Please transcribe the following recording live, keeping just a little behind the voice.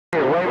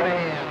Wave a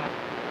hand.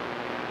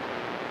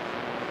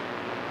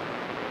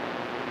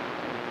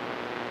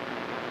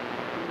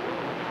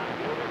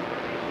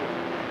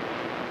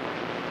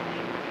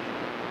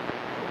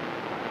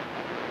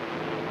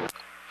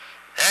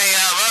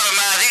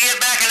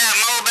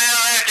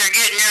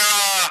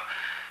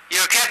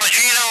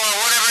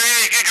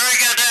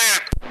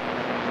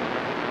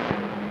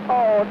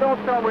 Oh,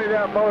 don't tell me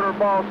that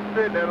motorball's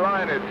sitting in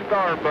line at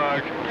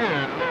Starbucks.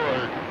 Good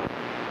Lord.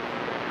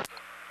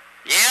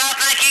 Yeah, I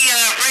think he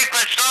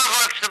frequents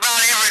Starbucks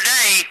about every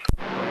day.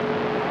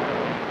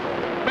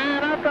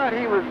 Man, I thought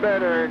he was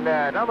better than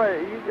that.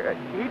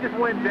 He just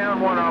went down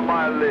one on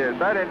my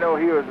list. I didn't know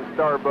he was a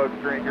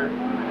Starbucks drinker.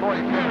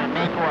 27,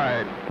 make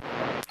right.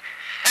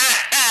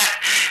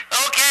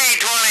 Okay,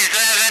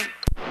 27.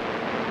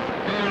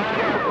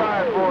 Get a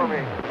 5 for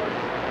me.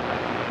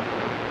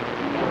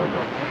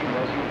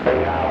 Hey,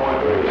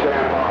 913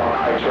 San Paul,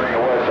 night train,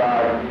 west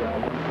side.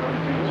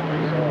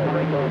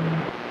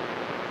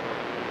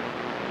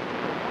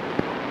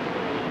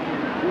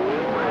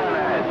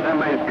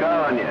 Somebody's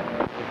calling you.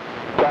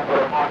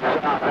 Capital Mark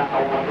South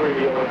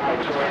 913, your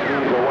night train,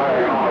 he's away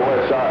on the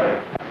west side.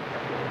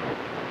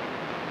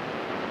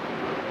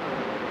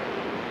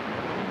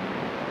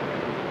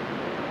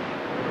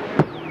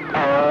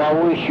 I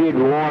wish you'd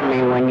warn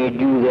me when you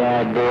do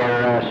that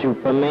there,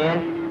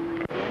 Superman.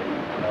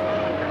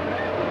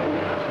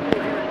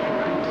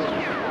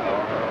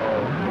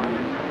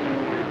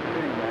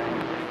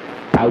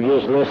 I was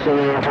just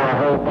listening for a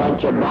whole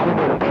bunch of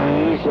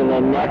bumblebees, and the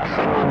next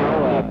thing I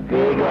know, a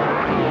big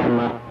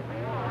hammer.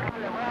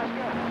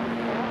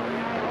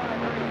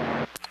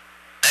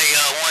 Hey,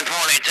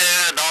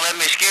 122, don't let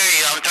me scare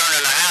you. I'm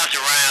turning the house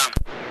around.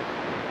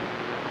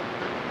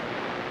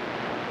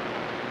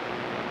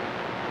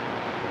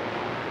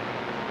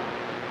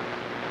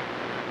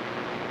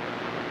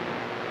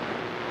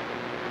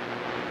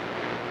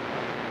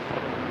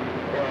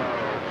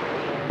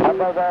 How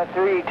about that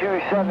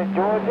 327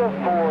 Georgia,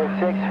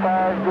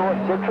 465 North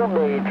Central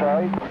Maine,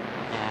 Charlie?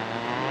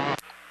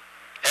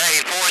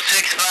 Hey,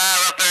 465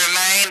 up there in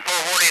Maine,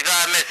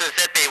 445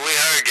 Mississippi, we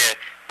heard you.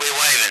 We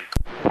waving.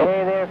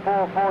 Hey there,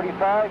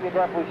 445, you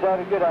definitely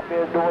sounded good up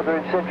there in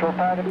northern central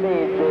part of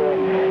Maine there.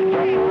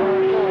 Just have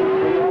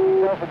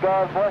yourself a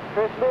God bless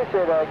Christmas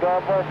and a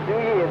God bless New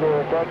Year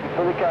there. Thank you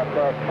for the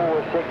contact,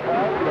 465,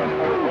 that's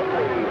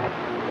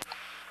 415.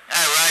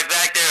 Hey, right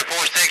back there,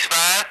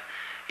 465.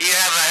 You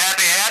have a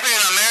happy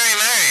and a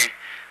merry.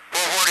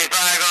 445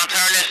 gonna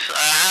turn this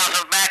house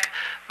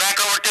back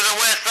over to the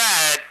west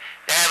side.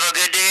 Have a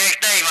good DX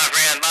day, my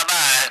friend.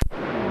 Bye-bye.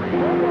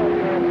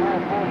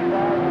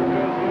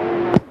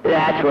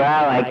 That's what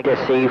I like to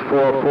see,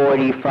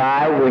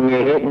 445, when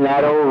you're hitting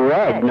that old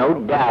red, no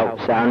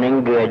doubt,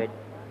 sounding good.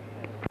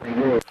 I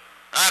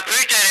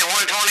appreciate it,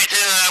 122.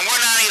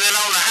 We're not even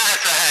on the high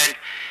side.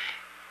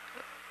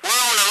 We're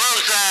on the low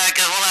side,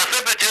 because when I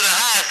flip it to the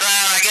high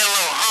side, I get a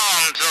little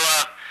hum, so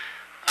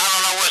I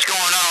don't know what's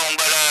going on,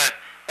 but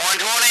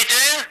 122,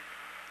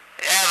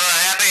 have a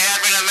happy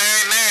and a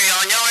merry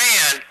on your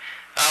end.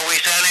 We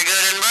sounding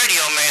good in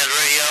Radio Man's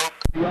radio.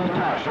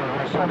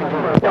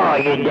 Oh,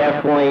 you're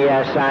definitely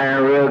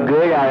sounding real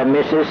good out of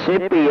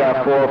Mississippi,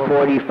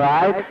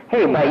 445.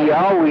 Hey, but you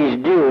always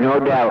do, no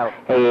doubt.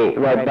 Hey,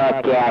 right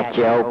back at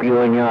you. Hope you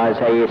and yours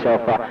have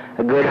yourself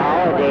a good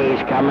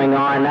holidays coming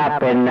on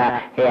up. And,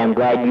 hey, I'm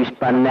glad you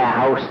spun that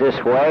house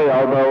this way.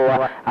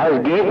 Although I was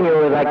getting you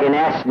with like an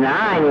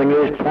S9 when you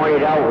was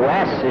pointed out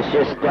west. It's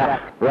just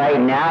right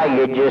now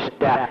you're just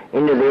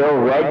into the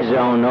old red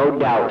zone, no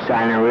doubt.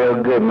 Sounding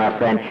real good, my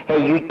friend.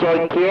 Hey, you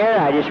take care.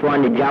 I just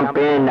wanted to jump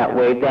in and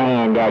wave the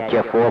hand at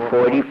you,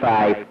 445.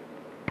 Alright,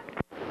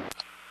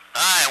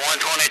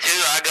 122,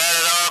 I got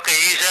it all, okay,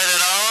 you said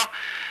it all.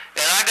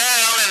 And I got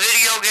it on the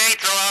video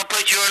gate, so I'll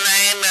put your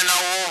name and the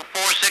old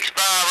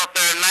 465 up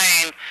there in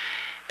Maine.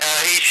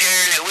 He's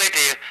sharing it with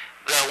you.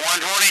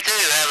 122,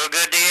 have a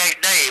good DX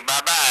day,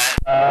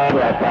 bye-bye.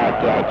 Right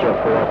back at you,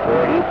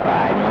 445.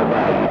 No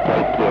doubt, you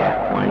take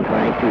care.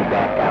 122,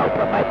 back out,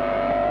 bye-bye.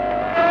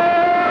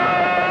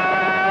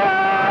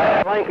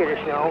 Blanket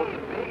of snow.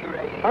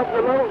 Up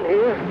the mountain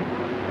here.